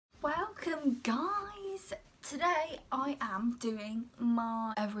Welcome guys! Today I am doing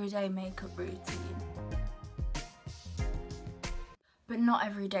my everyday makeup routine. But not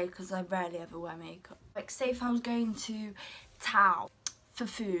every day because I rarely ever wear makeup. Like say if I was going to town for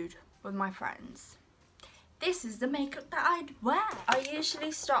food with my friends. This is the makeup that I'd wear. I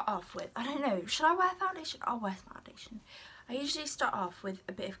usually start off with, I don't know, should I wear foundation? I'll wear foundation. I usually start off with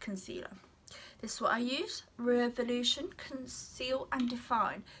a bit of concealer. This is what I use, Revolution Conceal and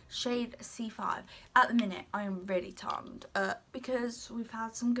Define, shade C5. At the minute, I am really tanned because we've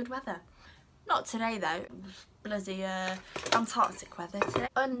had some good weather. Not today though, bloody Antarctic weather today.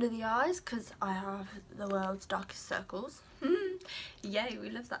 Under the eyes, because I have the world's darkest circles. Yay, we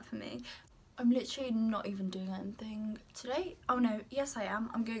love that for me. I'm literally not even doing anything today. Oh no, yes I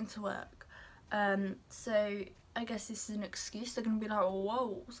am, I'm going to work. So I guess this is an excuse. They're going to be like,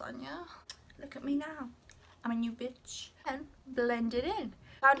 whoa, Sonia. Look at me now, I'm a new bitch. And blend it in.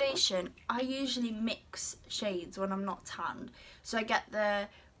 Foundation, I usually mix shades when I'm not tanned. So I get the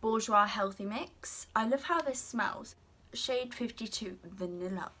Bourjois Healthy Mix. I love how this smells. Shade 52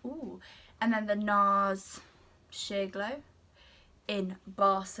 Vanilla, ooh. And then the NARS Sheer Glow in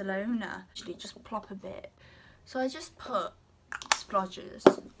Barcelona. Actually just plop a bit. So I just put splodges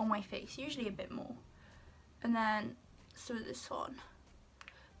on my face, usually a bit more. And then some of this one.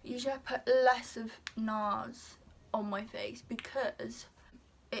 Usually I put less of NARS on my face because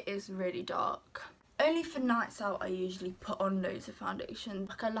it is really dark. Only for nights out I usually put on loads of foundation.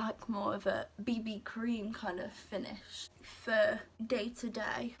 Like I like more of a BB cream kind of finish for day to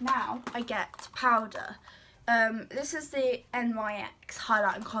day. Now I get powder. This is the NYX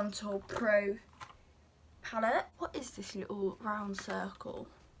Highlight and Contour Pro palette. What is this little round circle?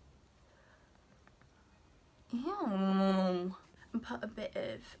 Ew. And put a bit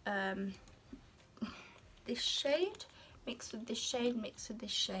of this shade mixed with this shade mixed with this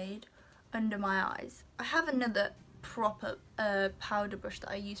shade under my eyes. I have another proper powder brush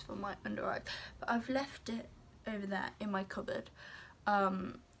that I use for my under eyes, but I've left it over there in my cupboard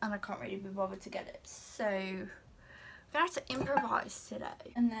and I can't really be bothered to get it, so I'm gonna have to improvise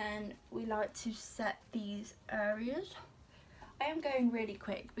today. And then we like to set these areas. I am going really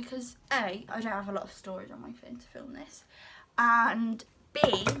quick because A, I don't have a lot of storage on my phone to film this, and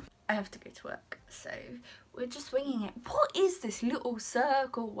B, I have to go to work, so we're just winging it. What is this little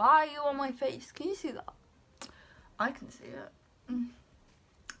circle? Why are you on my face? Can you see that? I can see it.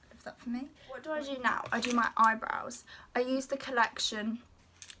 Is that for me? What do I do now? I do my eyebrows. I use the Collection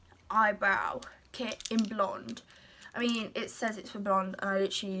eyebrow kit in blonde. I mean, it says it's for blonde, and I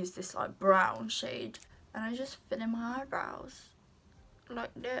literally use this like brown shade, and I just fill in my eyebrows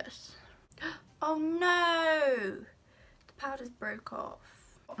like this. Oh no! Powder's broke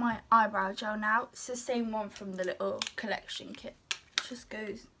off. Got my eyebrow gel now. It's the same one from the little Collection kit. It just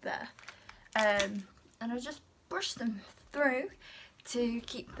goes there. And I just brush them through to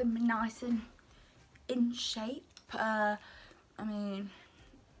keep them nice and in shape. I mean,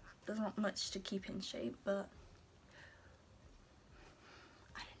 there's not much to keep in shape, but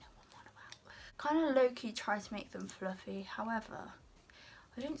I don't know what I'm on about. Kind of low-key try to make them fluffy. However,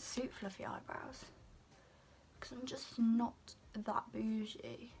 I don't suit fluffy eyebrows because I'm just not that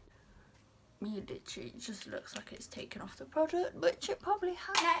bougie. Me literally just looks like it's taken off the product, which it probably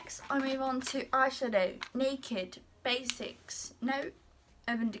has. Next, I move on to eyeshadow. Naked Basics. No,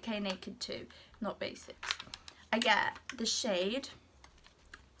 Urban Decay Naked 2, not Basics. I get the shade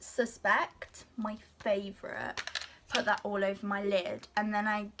Suspect, my favourite. Put that all over my lid, and then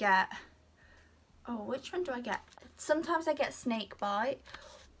I get, oh, which one do I get? Sometimes I get Snake Bite,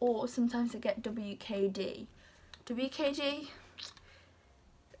 or sometimes I get WKD. WKD?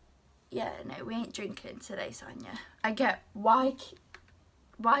 Yeah, no, we ain't drinking today, Sonia. I get YGK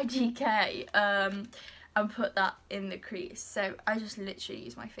and put that in the crease. So I just literally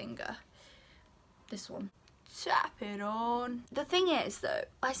use my finger. This one. Tap it on. The thing is though,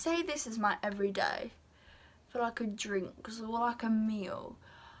 I say this is my everyday for like a drink or like a meal,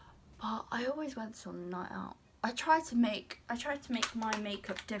 but I always wear this on a night out. I try to make my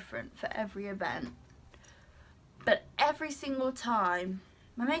makeup different for every event, but every single time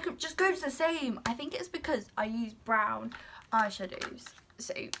my makeup just goes the same. I think it's because I use brown eyeshadows,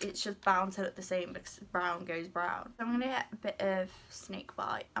 so it's just bound to look the same because brown goes brown. So I'm gonna get a bit of Snake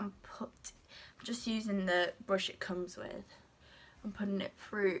Bite and I'm just using the brush it comes with and putting it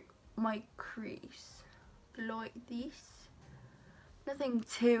through my crease like this. Nothing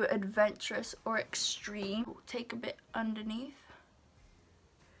too adventurous or extreme. We'll take a bit underneath.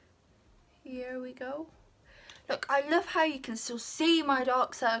 Here we go. Look, I love how you can still see my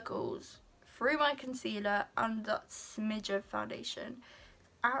dark circles through my concealer and that smidge of foundation.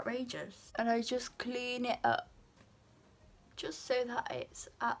 outrageous. And I just clean it up just so that it's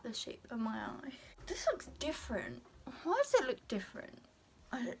at the shape of my eye. This looks different. Why does it look different?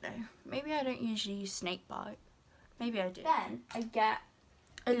 I don't know. Maybe I don't usually use Snakebite. Maybe I do. Then I get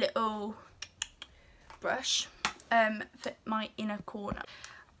a little brush for my inner corner.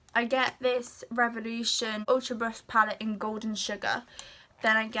 I get this Revolution Ultra Brush palette in Golden Sugar.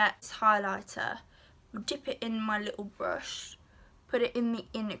 Then I get this highlighter, dip it in my little brush, put it in the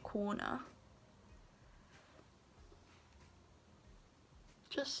inner corner.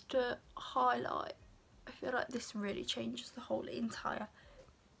 Just to highlight. I feel like this really changes the whole entire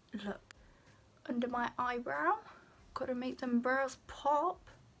look. Under my eyebrow, gotta make them brows pop.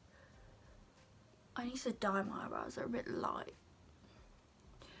 I need to dye my eyebrows, they're a bit light.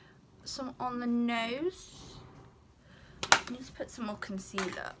 Some on the nose. I need to put some more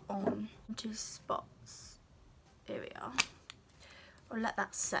concealer on 2 spots. Here we are. I'll let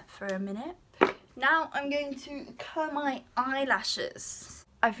that set for a minute. Now I'm going to curl my eyelashes.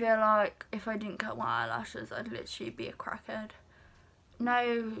 I feel like if I didn't cut my eyelashes, I'd literally be a crackhead. No,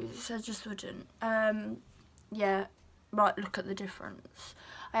 I just wouldn't. Yeah, right, look at the difference.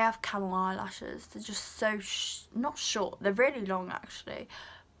 I have camel eyelashes. They're just so, not short, they're really long actually,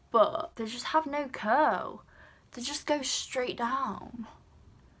 but they just have no curl. They just go straight down.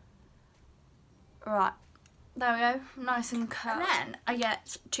 Right, there we go, nice and curled. And then I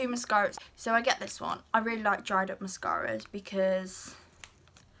get 2 mascaras. So I get this one. I really like dried up mascaras because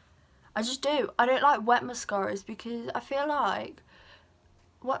I just do. I don't like wet mascaras because I feel like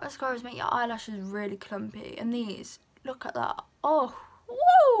wet mascaras make your eyelashes really clumpy. And these, look at that. Oh,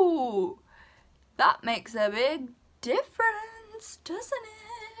 whoa! That makes a big difference, doesn't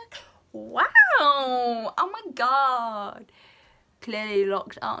it? Wow! Oh my god! Clearly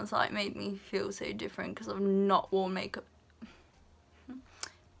lockdown's like made me feel so different because I've not worn makeup.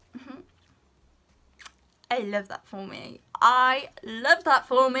 I love that for me. I love that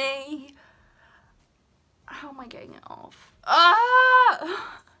for me. How am I getting it off?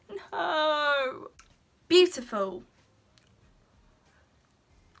 Ah! No! Beautiful.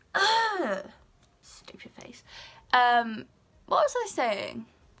 Ugh. Stupid face. What was I saying?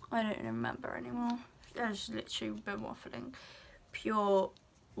 I don't remember anymore. I've just literally been waffling. Pure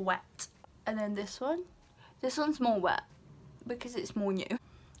wet. And then this one's more wet because it's more new.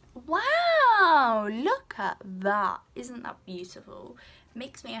 Wow, look at that. Isn't that beautiful?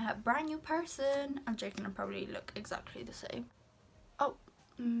 Makes me a brand new person. I'm joking, I probably look exactly the same. Oh,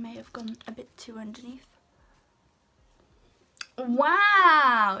 may have gone a bit too underneath.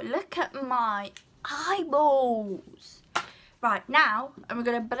 Wow, look at my eyeballs. Right, now I'm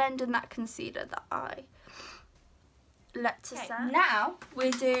going to blend in that concealer that I let to set. Now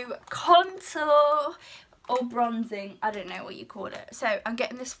we do contour or bronzing, I don't know what you call it. So I'm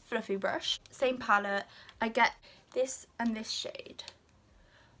getting this fluffy brush, same palette. I get this and this shade.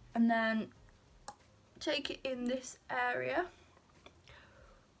 And then take it in this area.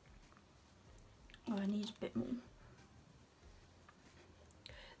 Oh, I need a bit more.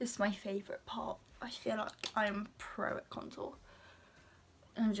 This is my favourite part. I feel like I am pro at contour.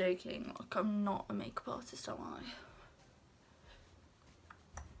 I'm joking, like I'm not a makeup artist, am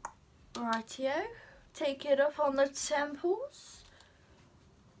I? Rightio. Take it up on the temples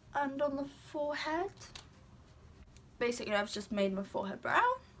and on the forehead. Basically I've just made my forehead brown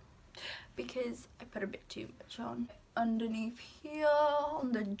because I put a bit too much on. Underneath here,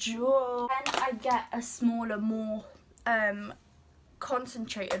 on the jaw. Then I get a smaller, more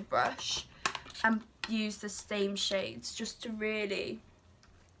concentrated brush and use the same shades just to really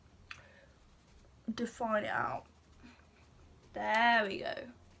define it out. There we go.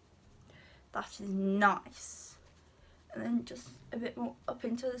 That is nice. And then just a bit more up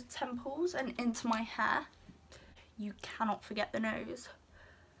into the temples and into my hair. You cannot forget the nose.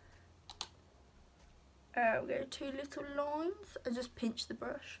 We go 2 little lines. I just pinch the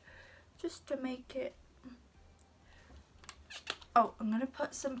brush just to make it. Oh, I'm going to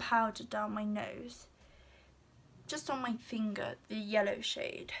put some powder down my nose. Just on my finger, the yellow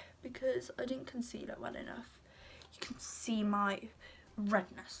shade, because I didn't conceal it well enough. You can see my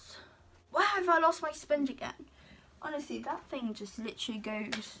redness. Where have I lost my sponge again? Honestly, that thing just literally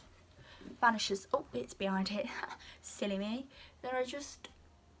goes, vanishes. Oh, it's behind here. Silly me. Then I just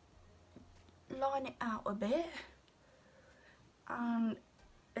line it out a bit. And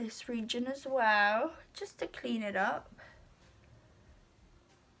this region as well, just to clean it up.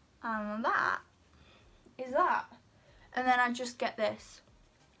 And that is that. And then I just get this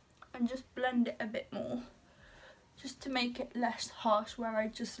and just blend it a bit more, just to make it less harsh where I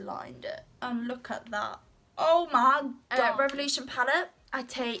just lined it. And look at that. Oh my god. Revolution palette. I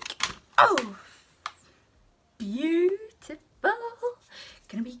take, oh, beautiful,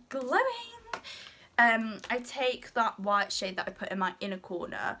 gonna be glowing. I take that white shade that I put in my inner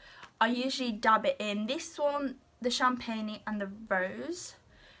corner. I usually dab it in this one, the Champagne and the Rose,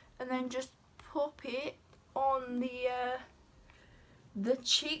 and then just pop it on the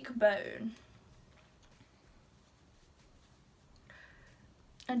cheekbone.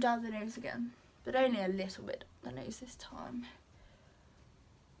 And down the nose again, but only a little bit down the nose this time.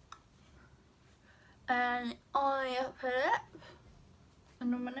 And I put it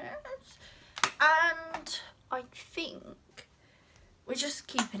under my nose, and I think we're just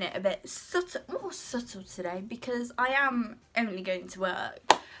keeping it a bit subtle, more subtle today, because I am only going to work,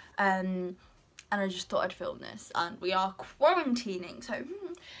 and I just thought I'd film this, and we are quarantining, so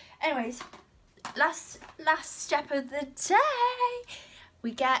anyways, last step of the day,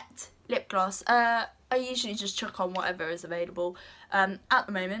 we get lip gloss. I usually just chuck on whatever is available. At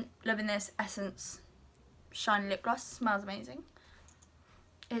the moment, loving this Essence shiny lip gloss, smells amazing.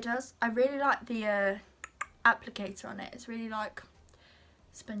 It does. I really like the applicator on it. It's really like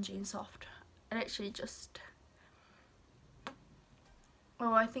spongy and soft. I literally just,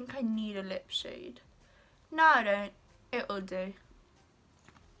 oh, I think I need a lip shade. No, I don't. It'll do.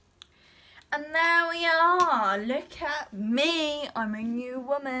 And there we are. Look at me. I'm a new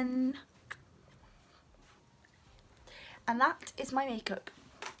woman. And that is my makeup.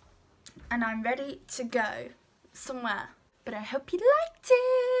 And I'm ready to go somewhere. But I hope you liked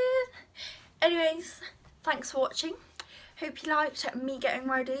it. Anyways, thanks for watching. Hope you liked me getting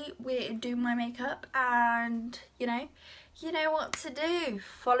ready with doing my makeup, and you know what to do.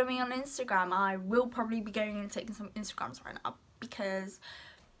 Follow me on Instagram. I will probably be going and taking some Instagrams right now because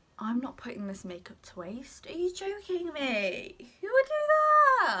I'm not putting this makeup to waste. Are you joking me? Who would do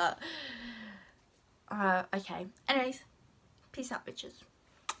that? Okay. Anyways, peace out, bitches.